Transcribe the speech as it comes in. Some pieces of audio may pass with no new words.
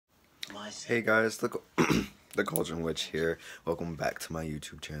Hey guys, the Cauldron Witch here. Welcome back to my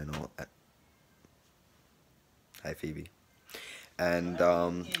YouTube channel. Hi Phoebe. And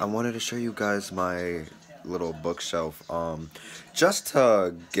I wanted to show you guys my little bookshelf. Just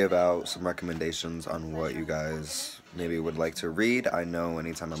to give out some recommendations on what you guys maybe would like to read. I know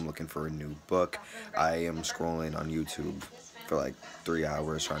anytime I'm looking for a new book, I am scrolling on YouTube for like 3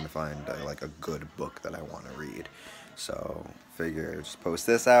 hours trying to find like a good book that I want to read. So figure just post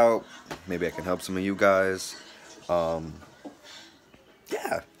this out. Maybe I can help some of you guys. Yeah.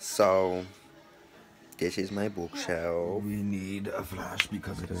 So this is my bookshelf. We need a flash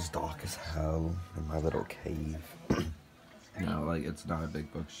because it is dark as hell in my little cave. No, like it's not a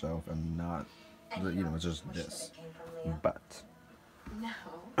big bookshelf and not, you know, it's just this. But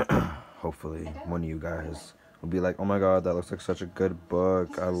hopefully one of you guys will be like, oh my god, that looks like such a good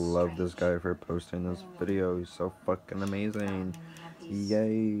book. I love this guy for posting this video. He's so fucking amazing.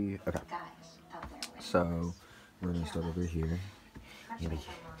 Yay. Okay. So we're gonna start over here. Okay.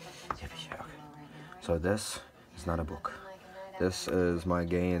 So this is not a book. This is my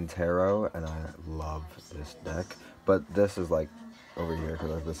Gaian Tarot, and I love this deck. But this is like over here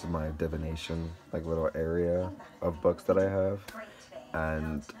because like, this is my divination like little area of books that I have,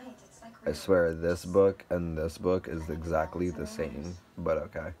 and I swear this book and this book is exactly the same. But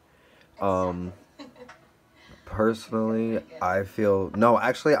okay. Personally, I feel no.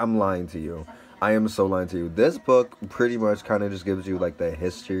 Actually, I'm lying to you. I am so lying to you. This book pretty much kind of just gives you like the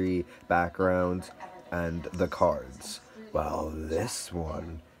history, background, and the cards. While this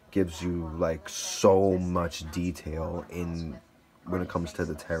one gives you like so much detail in when it comes to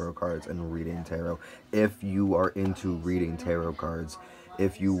the tarot cards and reading tarot. If you are into reading tarot cards,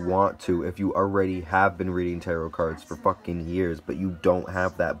 if you want to, if you already have been reading tarot cards for fucking years, but you don't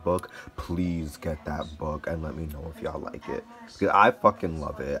have that book, please get that book and let me know if y'all like it. Because I fucking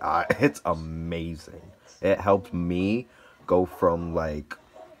love it. It's amazing. It helped me go from like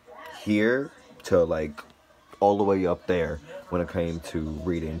here to like all the way up there when it came to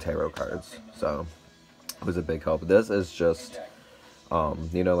reading tarot cards. So it was a big help. This is just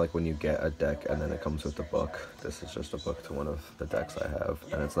you know, like when you get a deck and then it comes with a book. This is just a book to one of the decks I have,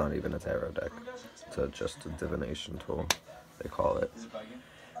 and it's not even a tarot deck. It's just a divination tool, they call it.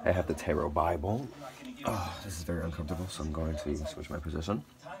 I have the Tarot Bible. Oh, this is very uncomfortable, so I'm going to switch my position.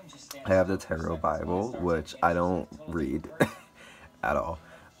 I have the Tarot Bible, which I don't read at all.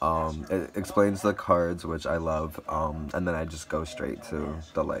 It explains the cards, which I love, and then I just go straight to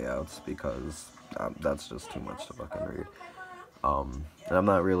the layouts because that's just too much to fucking read. And I'm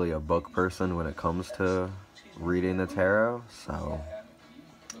not really a book person when it comes to reading the tarot, so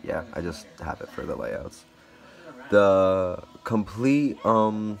yeah, I just have it for the layouts. The complete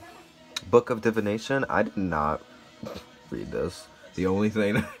book of divination, I did not read this. The only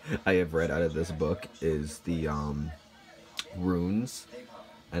thing I have read out of this book is the runes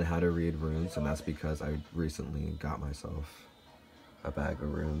and how to read runes, and that's because I recently got myself a bag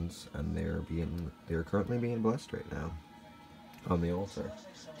of runes, and they're currently being blessed right now on the altar.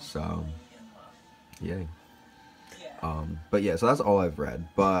 So yay. But yeah, so that's all I've read.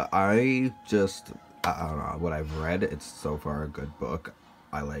 But I don't know what I've read. It's so far a good book.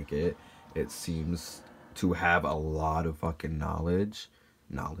 I like it. It seems to have a lot of fucking knowledge,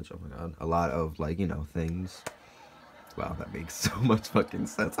 oh my god, a lot of like, you know, things. Wow, that makes so much fucking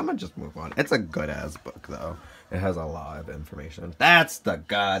sense. I'm gonna just move on. It's a good ass book though. It has a lot of information. That's the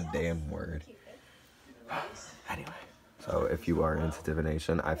goddamn word. Anyway, so if you are into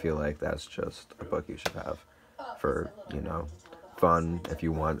divination, I feel like that's just a book you should have for, you know, fun. If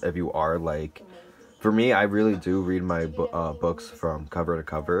you are like, for me, I really do read my books from cover to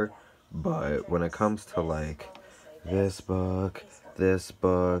cover, but when it comes to like this book, that's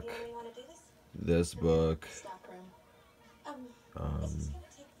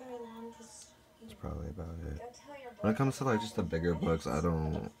probably about it. When it comes to like just the bigger books, I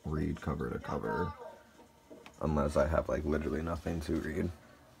don't read cover to cover unless I have like literally nothing to read.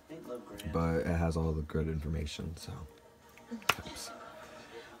 But it has all the good information, so oops.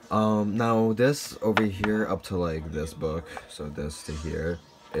 Now this over here up to like this book, so this to here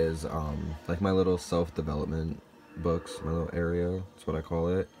is like my little self-development books, my little area, that's what I call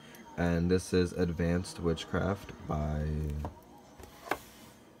it. And this is Advanced Witchcraft by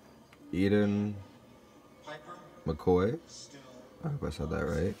Eden McCoy. I hope I said that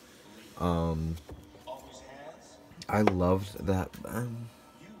right. I loved that.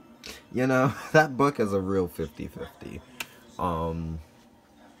 You know, that book is a real 50-50.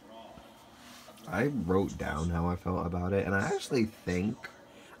 I wrote down how I felt about it, and I actually think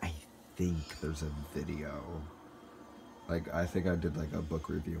there's a video Like, I think I did, like, a book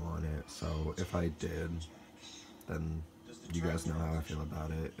review on it. So, if I did, then you guys know how I feel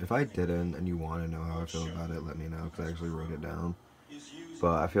about it. If I didn't, and you want to know how I feel about it, let me know, because I actually wrote it down.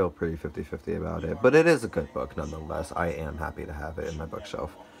 But I feel pretty 50-50 about it. But it is a good book, nonetheless. I am happy to have it in my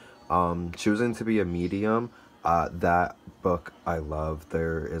bookshelf. Choosing to be a medium, that book I love.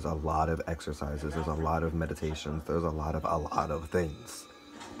 There is a lot of exercises. There's a lot of meditations. There's a lot of things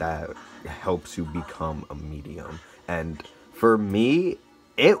that helps you become a medium. And for me,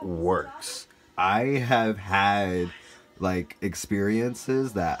 it works. I have had like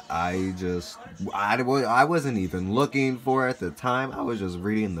experiences that I wasn't even looking for at the time. I was just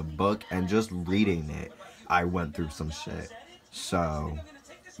reading the book, and just reading it, I went through some shit. So,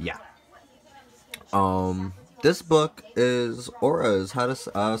 yeah. This book is Auras, how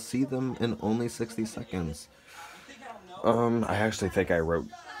to see them in only 60 seconds. I actually think I wrote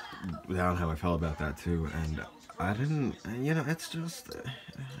down how I felt about that too, and I didn't, it's just,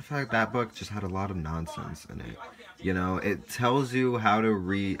 I feel like that book just had a lot of nonsense in it. It tells you how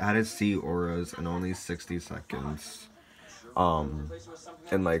to see auras in only 60 seconds.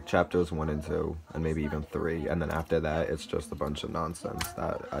 In like chapters 1 and 2, and maybe even 3, and then after that, it's just a bunch of nonsense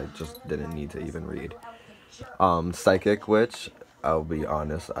that I just didn't need to even read. Psychic Witch, I'll be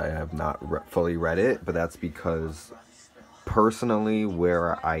honest, I have not fully read it, but that's because personally,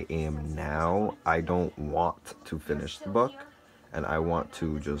 where I am now, I don't want to finish the book, and I want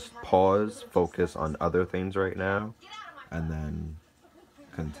to just pause, focus on other things right now, and then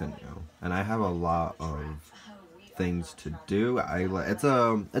continue. And I have a lot of things to do. It's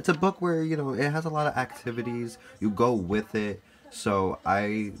a book where, it has a lot of activities. You go with it. So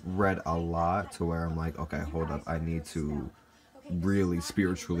I read a lot to where I'm like, okay, hold up, I need to really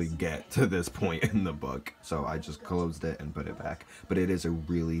spiritually get to this point in the book. So I just closed it and put it back. But it is a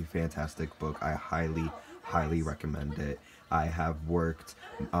really fantastic book. I highly recommend it. I have worked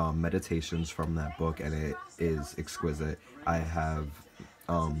meditations from that book, and it is exquisite. I have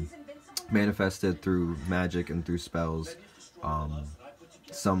manifested through magic and through spells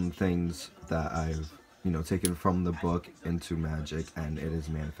some things that I've taken from the book into magic, and it is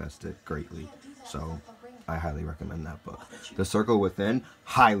manifested greatly. So I highly recommend that book. The Circle Within,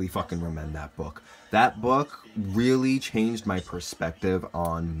 highly fucking recommend that book. That book really changed my perspective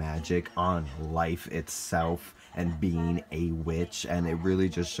on magic, on life itself, and being a witch. And it really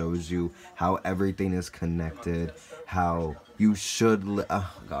just shows you how everything is connected, how you should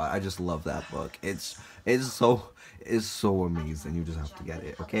oh god, I just love that book. It's so amazing. You just have to get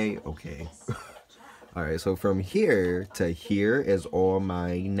it. Okay. Alright, so from here to here is all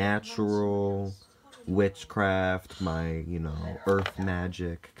my natural witchcraft, my, earth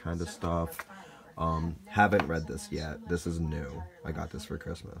magic kind of stuff. Haven't read this yet. This is new. I got this for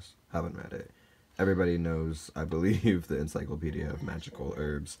Christmas. Haven't read it. Everybody knows, I believe, the Encyclopedia of Magical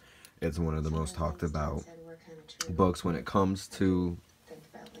Herbs. It's one of the most talked about books when it comes to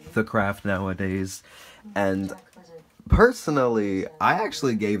the craft nowadays. And personally, I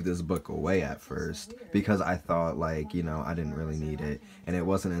actually gave this book away at first because I thought, like, I didn't really need it. And it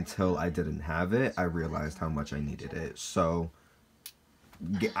wasn't until I didn't have it, I realized how much I needed it. So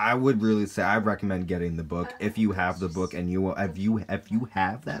I would really say I recommend getting the book if you have the book, and if you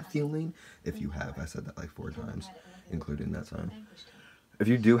have that feeling, I said that like 4 times, including that time. If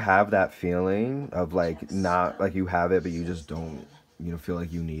you do have that feeling of like, not like you have it, but you just don't, feel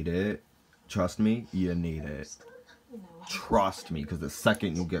like you need it, trust me, you need it. Trust me, because the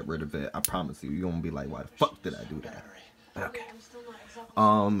second you get rid of it, I promise you, you're gonna be like, why the fuck did I do that? Okay.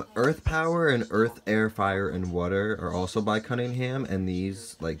 Earth Power and Earth, Air, Fire, and Water are also by Cunningham, and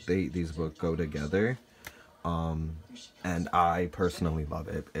these books go together. And I personally love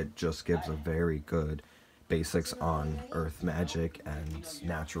it. It just gives a very good basics on earth magic and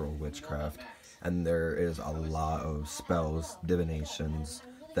natural witchcraft. And there is a lot of spells, divinations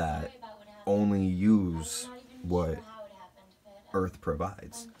that only use what earth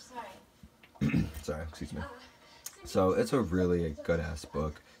provides. Sorry, excuse me. So it's a really good ass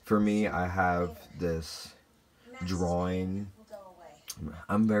book. For me, I have this drawing.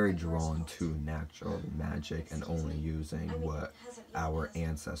 I'm very drawn to natural magic and only using what our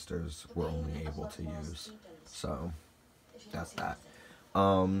ancestors were only able to use. So that's that.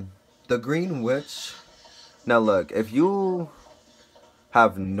 The Green Witch. Now look, if you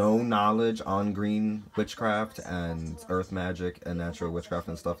have no knowledge on green witchcraft and earth magic and natural witchcraft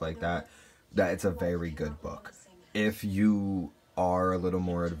and stuff like that, that it's a very good book. If you are a little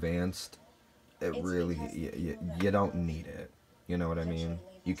more advanced, it really, you don't need it. You know what I mean?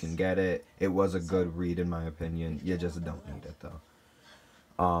 You can get it. It was a good read in my opinion. You just don't need it though.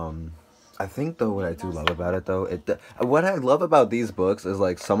 I think though what I do love about it though, what I love about these books is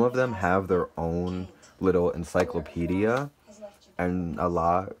like some of them have their own little encyclopedia and a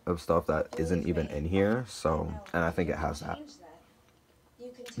lot of stuff that isn't even in here. So, and I think it has that.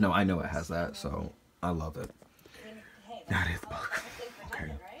 No, I know it has that, so I love it. That is the book.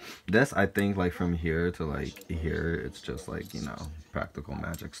 Okay. This, I think, like, from here to, like, here, it's just, like, you know, practical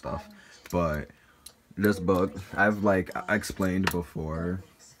magic stuff. But this book, I've, like, explained before,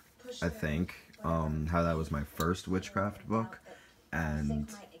 I think, how that was my first witchcraft book. And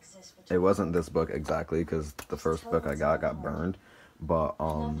it wasn't this book exactly, because the first book I got burned. But,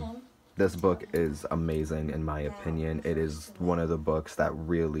 this book is amazing in my opinion. It is one of the books that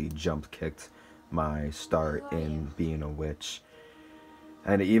really jump-kicked my start in being a witch.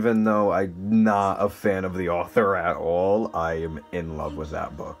 And even though I'm not a fan of the author at all, I am in love with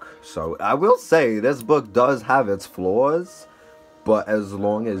that book. So I will say this book does have its flaws, but as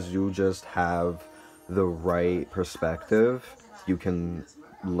long as you just have the right perspective, you can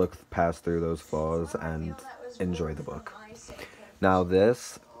look past through those flaws and enjoy the book. Now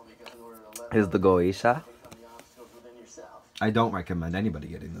this is the Goetia. I don't recommend anybody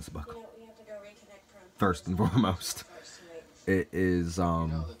getting this book. First and foremost. It is,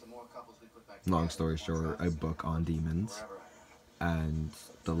 long story short, a book on demons and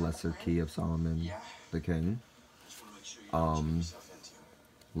the lesser key of Solomon the King.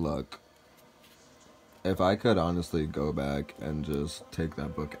 Look, if I could honestly go back and just take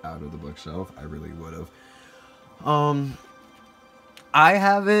that book out of the bookshelf, I really would have. I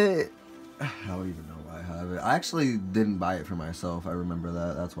have it. I don't even know why I have it. I actually didn't buy it for myself. I remember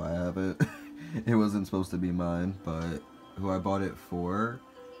that. That's why I have it. It wasn't supposed to be mine, but who I bought it for,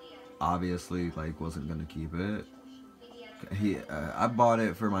 obviously, like, wasn't gonna keep it. I bought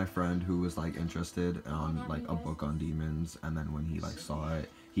it for my friend who was, like, interested on, like, a book on demons, and then when he, like, saw it,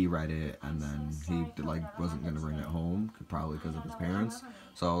 he read it, and then he, like, wasn't gonna bring it home, probably because of his parents.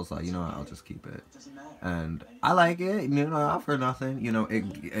 So I was like, you know what, I'll just keep it. And I like it, you know, not for nothing. You know,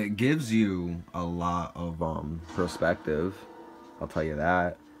 it gives you a lot of perspective, I'll tell you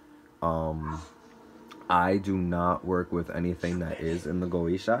that. I do not work with anything that is in the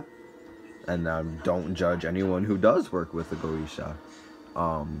Goetia, and don't judge anyone who does work with the Goetia.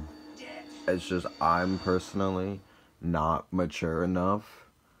 It's just I'm personally not mature enough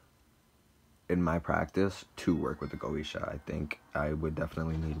in my practice to work with the Goetia. I think I would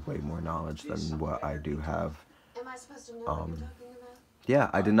definitely need way more knowledge than what I do have. Yeah,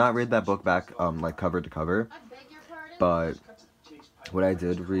 I did not read that book back like cover to cover, but what I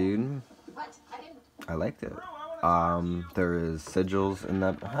did read, I liked it. There is sigils in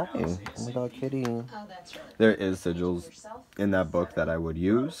that. Hi, oh my God, kitty. There is sigils in that book that I would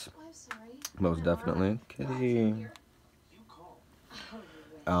use, most definitely. Kitty.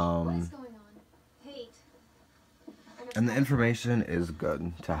 And the information is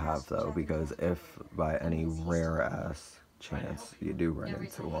good to have though, because if by any rare ass chance you do run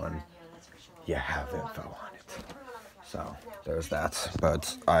into one, you have info on it. So there's that.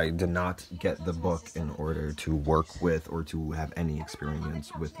 But I did not get the book in order to work with or to have any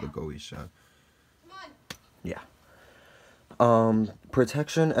experience with the Goetia. Yeah.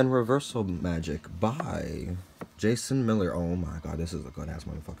 Protection and Reversal Magic by Jason Miller. Oh my God, this is a good ass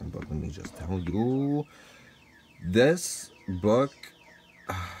motherfucking book. Let me just tell you. This book,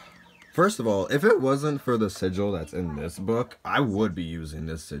 first of all, if it wasn't for the sigil that's in this book, I would be using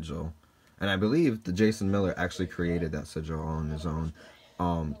this sigil. And I believe the Jason Miller actually created that sigil on his own.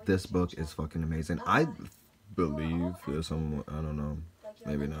 This book is fucking amazing. I believe there's some, I don't know,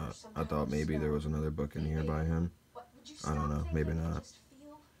 maybe not. I thought maybe there was another book in here by him. I don't know, maybe not.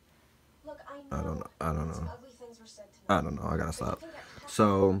 I don't know. I don't know, I gotta stop.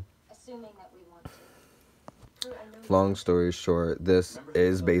 So, long story short, this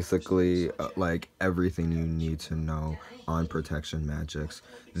is basically like everything you need to know on protection magics.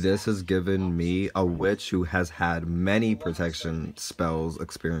 This has given me, a witch who has had many protection spells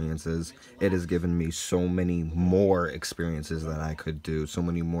experiences, it has given me so many more experiences that I could do, so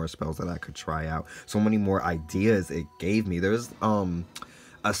many more spells that I could try out, so many more ideas it gave me. There's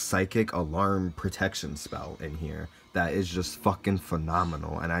a psychic alarm protection spell in here that is just fucking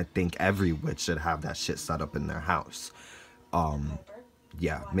phenomenal, and I think every witch should have that shit set up in their house.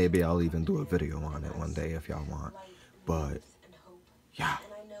 Yeah, maybe I'll even do a video on it one day if y'all want, but yeah,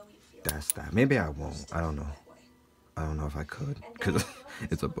 that's that. Maybe I won't, I don't know if I could, because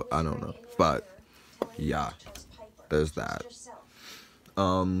it's a book, I don't know, but yeah, there's that.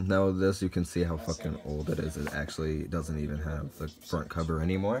 Now this, you can see how fucking old it is. It actually doesn't even have the front cover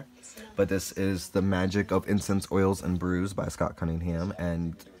anymore. But this is The Magic of Incense, Oils, and Brews by Scott Cunningham.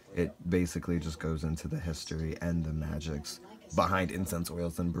 And It basically just goes into the history and the magics behind incense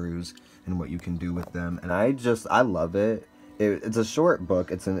oils and brews and what you can do with them. And I love it. It's a short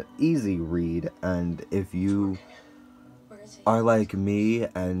book. It's an easy read. And if you are like me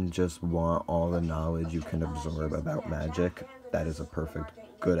and just want all the knowledge you can absorb about magic, that is a perfect,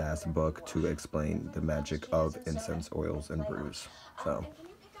 good-ass book to explain the magic of incense oils and brews. So,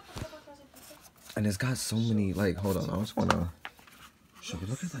 and it's got so many, like, hold on, I just want to show you,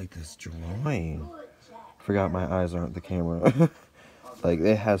 look at, like, this drawing. Forgot my eyes aren't the camera. Like,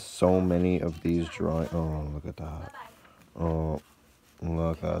 it has so many of these drawings. Oh, look at that. Oh,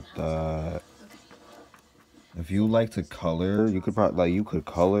 look at that. If you like to color, you could probably, like, you could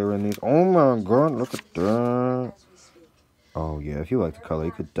color in these. Oh my god, look at that. Oh yeah, if you like to color,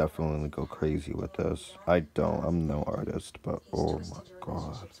 you could definitely go crazy with this. I don't, I'm no artist, but oh my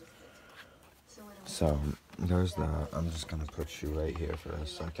god. So, there's that. I'm just gonna put you right here for a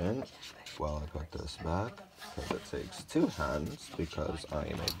second while I put this back, because it takes 2 hands, because I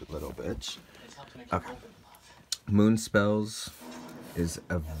am a little bitch. Okay. Moon Spells is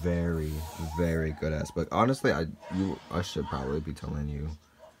a very, very good ass book. Honestly, I should probably be telling you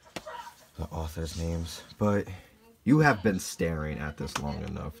the authors' names, but you have been staring at this long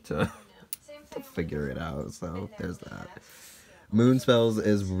enough to figure it out, so there's that. Moon Spells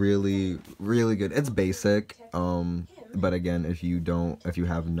is really, really good. It's basic, but again, if you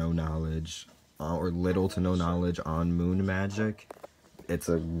have no knowledge, or little to no knowledge on moon magic, it's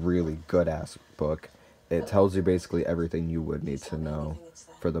a really good ass book. It tells you basically everything you would need to know,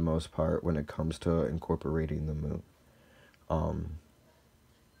 for the most part, when it comes to incorporating the moon.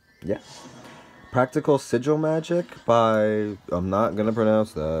 Yeah. Practical Sigil Magic by, I'm not gonna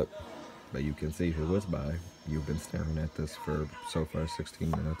pronounce that, but you can see who it's by. You've been staring at this for, so far,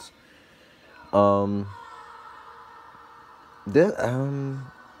 16 minutes. How did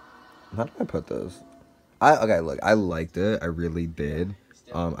I put this? Okay, look, I liked it. I really did.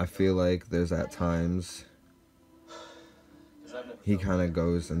 I feel like there's at times he kind of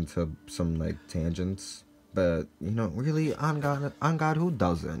goes into some, like, tangents. But, you know, really, on God, who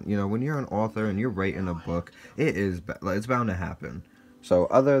doesn't? You know, when you're an author and you're writing a book, it's bound to happen. So,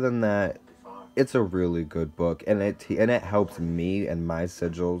 other than that, it's a really good book, and it helped me and my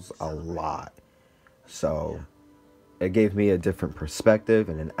sigils a lot. So, it gave me a different perspective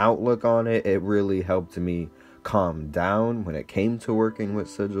and an outlook on it. It really helped me calm down when it came to working with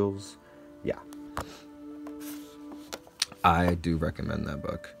sigils. Yeah. I do recommend that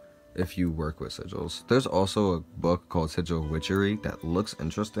book if you work with sigils. There's also a book called Sigil Witchery that looks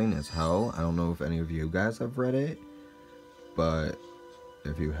interesting as hell. I don't know if any of you guys have read it, but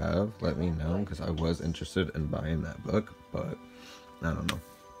if you have, let me know, because I was interested in buying that book, but I don't know.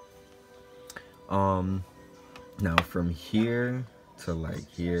 Now from here to, like,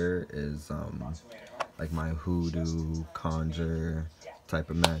 here is like my hoodoo, conjure type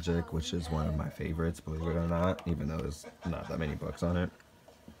of magic, which is one of my favorites, believe it or not, even though there's not that many books on it.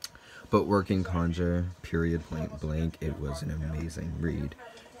 But Working Conjure, period, point blank, it was an amazing read.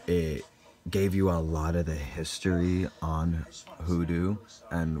 It gave you a lot of the history on hoodoo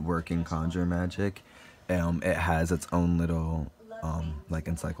and working conjure magic. It has its own little like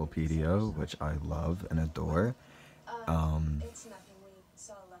encyclopedia, which I love and adore.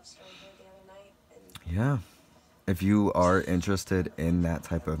 Yeah, if you are interested in that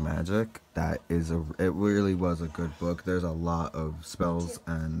type of magic, it really was a good book. There's a lot of spells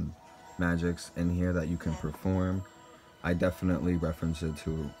and magics in here that you can perform. I definitely referenced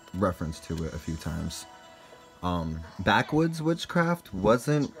to it a few times. Backwoods Witchcraft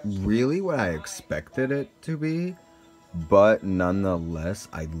wasn't really what I expected it to be, but nonetheless,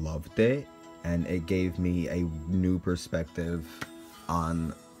 I loved it, and it gave me a new perspective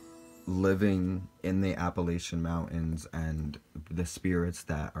on living in the Appalachian Mountains and the spirits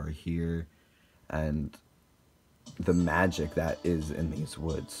that are here and the magic that is in these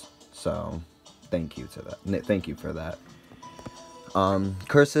woods. So, thank you to that. Thank you for that.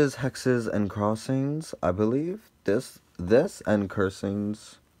 Curses, Hexes, and Crossings. I believe this and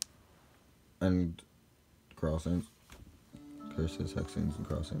Cursings and Crossings. Curses, Hexings, and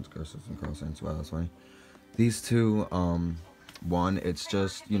Crossings. Curses and Crossings. Wow, that's funny. These two, one, it's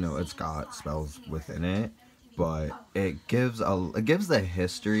just, you know, it's got spells within it, but it gives the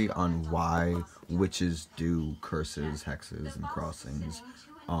history on why witches do curses, hexes, and crossings.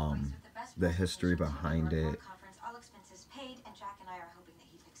 The history behind it.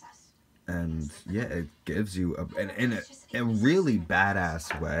 And yeah, it gives you in a really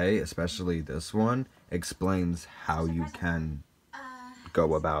badass way, especially this one, explains how you can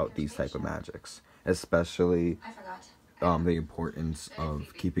go about these type of magics. Especially the importance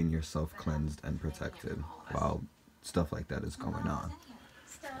of keeping yourself cleansed and protected while stuff like that is going on.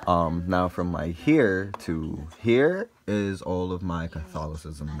 Now from my here to here is all of my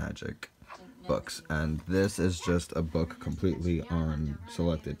Catholicism magic books, and this is just a book completely on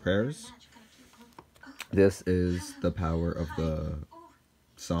selected prayers. This is the power of the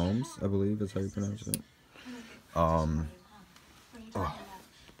Psalms, I believe is how you pronounce it.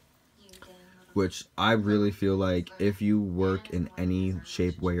 Which I really feel like if you work in any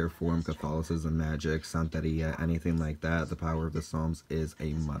shape, way, or form, Catholicism, magic, Santeria, anything like that, the power of the Psalms is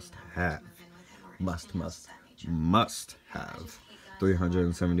a must-have. Must have.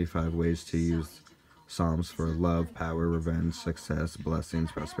 375 ways to use Psalms for love, power, revenge, success, blessings,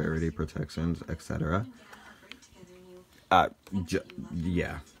 prosperity, protections, etc.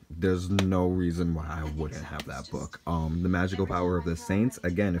 Yeah. There's no reason why I wouldn't have that book. The magical power of the saints.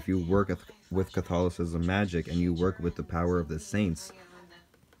 Again, if you work with Catholicism magic and you work with the power of the saints,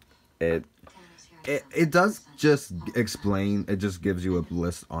 it does just explain. It just gives you a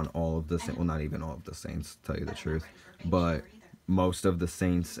list on all of the saints. Well, not even all of the saints, to tell you the truth, but most of the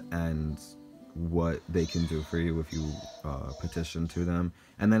saints and what they can do for you if you petition to them.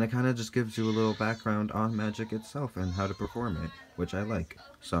 And then it kind of just gives you a little background on magic itself and how to perform it, which I like.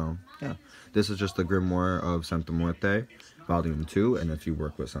 So, yeah. This is just the Grimoire of Santa Muerte, Volume 2. And if you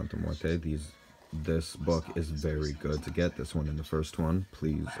work with Santa Muerte, this book is very good to get. This one and the first one.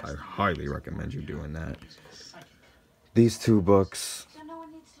 Please, I highly recommend you doing that. These two books,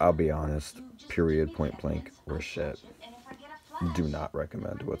 I'll be honest, period, point blank, were shit. Do not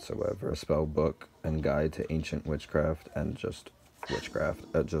recommend whatsoever. A spell book and guide to ancient witchcraft and just witchcraft.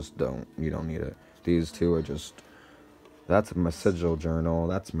 Just don't. You don't need it. These two are just... That's my sigil journal.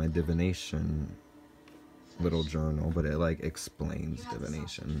 That's my divination little journal. But it, like, explains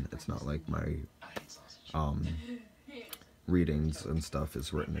divination. It's not like my readings and stuff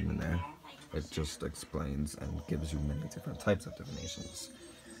is written in there. It just explains and gives you many different types of divinations.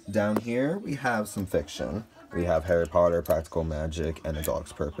 Down here, we have some fiction. We have Harry Potter, Practical Magic, and A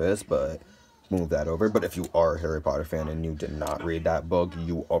Dog's Purpose, but move that over. But if you are a Harry Potter fan and you did not read that book,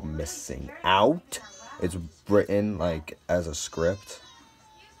 you are missing out. It's written, like, as a script.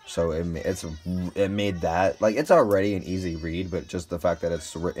 So it made that, like, it's already an easy read, but just the fact that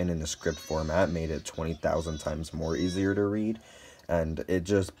it's written in the script format made it 20,000 times more easier to read. And it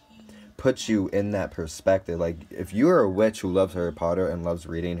just puts you in that perspective. Like, if you're a witch who loves Harry Potter and loves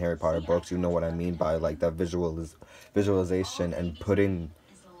reading Harry Potter books, you know what I mean by, like, that visualization and putting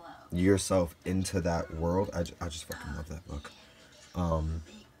yourself into that world. I just fucking love that book.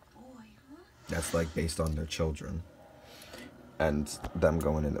 That's, like, based on their children and them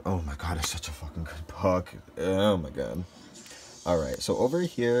going in. Oh my god, it's such a fucking good book. Oh my god. Alright, so over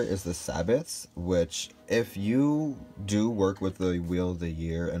here is the Sabbaths, which if you do work with the Wheel of the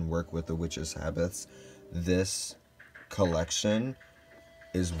Year and work with the Witch's Sabbaths, this collection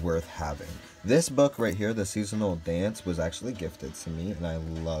is worth having. This book right here, The Seasonal Dance, was actually gifted to me, and I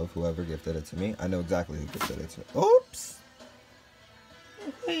love whoever gifted it to me. I know exactly who gifted it to me. Oops!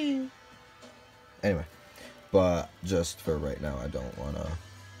 Anyway, but just for right now, I don't want to,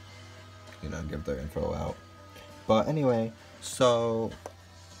 give their info out. But anyway, so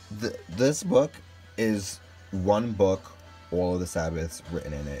this book is one book, all of the Sabbaths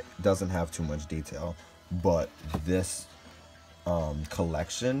written in it. Doesn't have too much detail, but this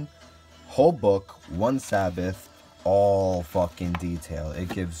collection, whole book, one Sabbath, all fucking detail. It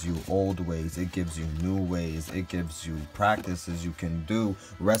gives you old ways, it gives you new ways, it gives you practices you can do,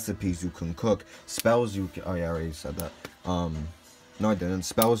 recipes you can cook, spells you can, oh yeah, I already said that. No I didn't.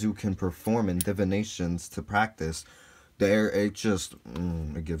 Spells you can perform and divinations to practice. There, it just,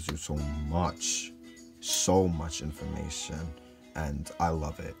 it gives you so much information, and I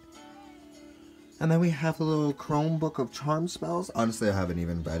love it. And then we have the little Chrome Book of Charm Spells. Honestly, I haven't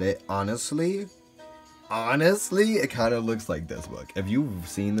even read it. Honestly, it kind of looks like this book. If you've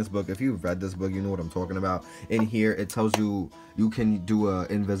seen this book, if you've read this book, you know what I'm talking about. In here, it tells you you can do a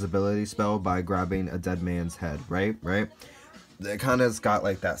invisibility spell by grabbing a dead man's head, right? It kind of got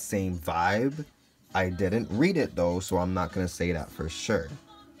like that same vibe. I didn't read it though, so I'm not gonna say that for sure.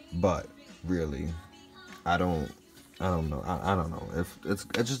 But really, I don't know. I don't know. If it's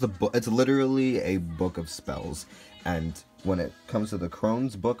just a book. It's literally a book of spells. And when it comes to the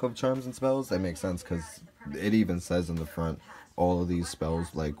Crone's Book of Charms and Spells, that makes sense because it even says in the front all of these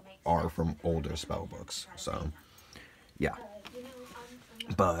spells like are from older spell books. So yeah.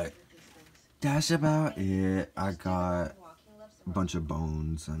 But that's about it. I got a bunch of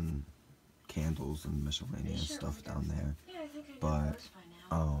bones and candles and miscellaneous stuff down there. But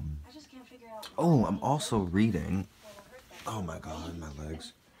oh, I'm also reading Oh my god, my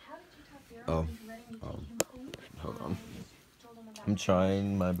legs. Oh, hold on. I'm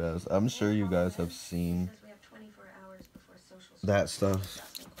trying my best. I'm sure you guys have seen that stuff.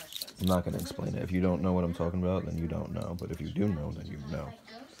 I'm not going to explain it. If you don't know what I'm talking about, then you don't know. But if you do know, then you know.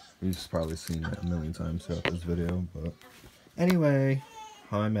 You've probably seen it a million times throughout this video. But anyway,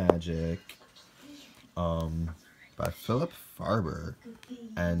 High Magic by Philip Farber.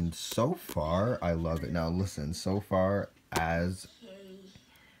 And so far, I love it. Now listen, so far as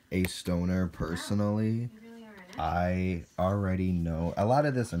a stoner personally, I already know a lot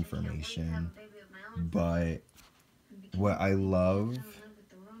of this information, but what I love,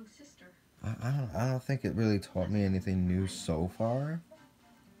 I don't think it really taught me anything new so far.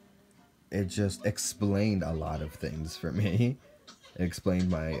 It just explained a lot of things for me. It explained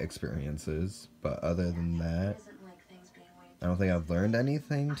my experiences, but other than that, I don't think I've learned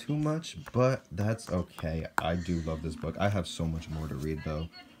anything too much, but that's okay. I do love this book. I have so much more to read though.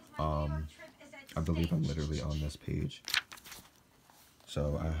 I believe I'm literally on this page.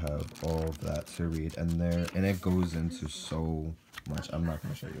 So I have all of that to read, and it goes into so much. I'm not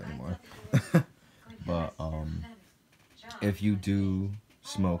going to show you anymore. But if you do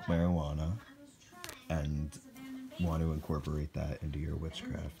smoke marijuana and want to incorporate that into your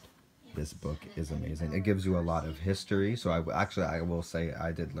witchcraft, this book is amazing. It gives you a lot of history. So I will say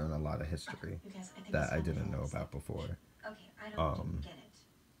I did learn a lot of history that I didn't know about before.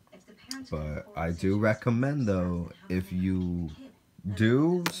 But I do recommend though, if you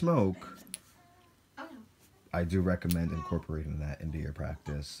do smoke, I do recommend incorporating that into your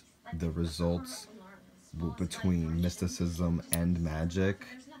practice. The results between mysticism and magic,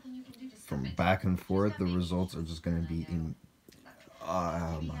 from back and forth, the results are just going to be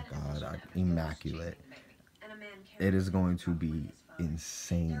oh my god, immaculate. It is going to be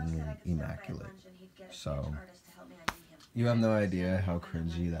insanely immaculate. So you have no idea how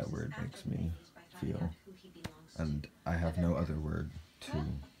cringy that word makes me feel, and I have no other word to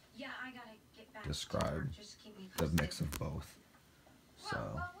describe the mix of both.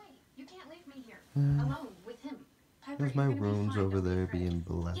 So there's my runes over there being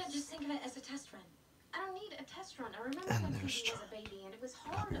blessed. Yeah, just think of it as a test run. I don't need a test run. I remember and there's Charlie.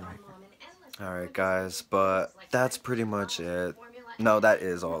 Alright guys, but that's pretty much it. No, that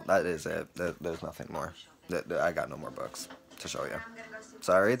is all. That is it. There's nothing more. I got no more books to show you.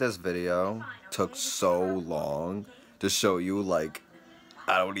 Sorry this video took so long to show you, like,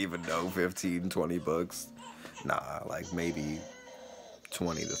 I don't even know, 15, 20 books. Nah, like maybe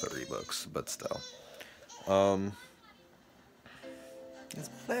 20 to 30 books, but still. That's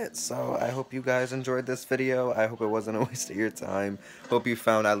about it. So I hope you guys enjoyed this video. I hope it wasn't a waste of your time. Hope you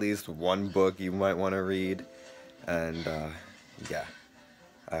found at least one book you might want to read. And yeah,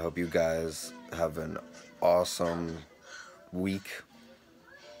 I hope you guys have an awesome week.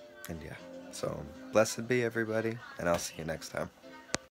 And yeah, so blessed be everybody, and I'll see you next time.